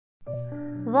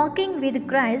Walking with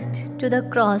Christ to the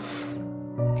cross.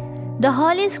 The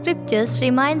Holy Scriptures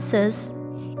reminds us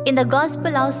in the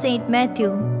Gospel of St.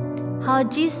 Matthew how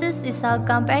Jesus is our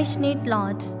compassionate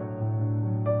Lord.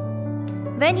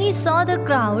 When he saw the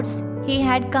crowds, he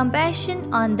had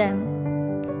compassion on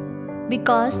them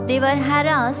because they were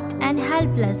harassed and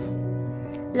helpless,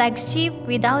 like sheep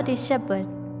without a shepherd.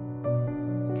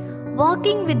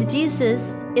 Walking with Jesus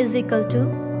is equal to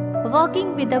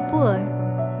walking with the poor,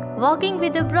 walking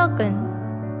with the broken,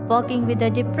 walking with the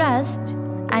depressed,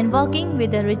 and walking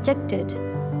with the rejected.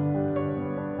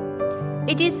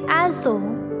 It is as though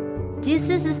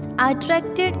Jesus is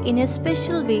attracted in a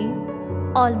special way,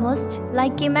 almost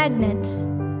like a magnet,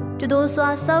 to those who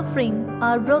are suffering,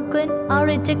 or broken, or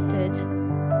rejected.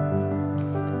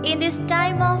 In this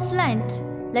time of Lent,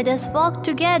 let us walk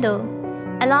together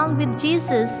along with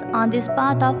Jesus on this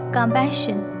path of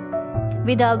compassion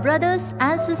with our brothers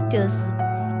and sisters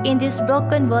in this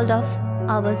broken world of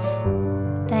ours.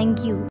 Thank you.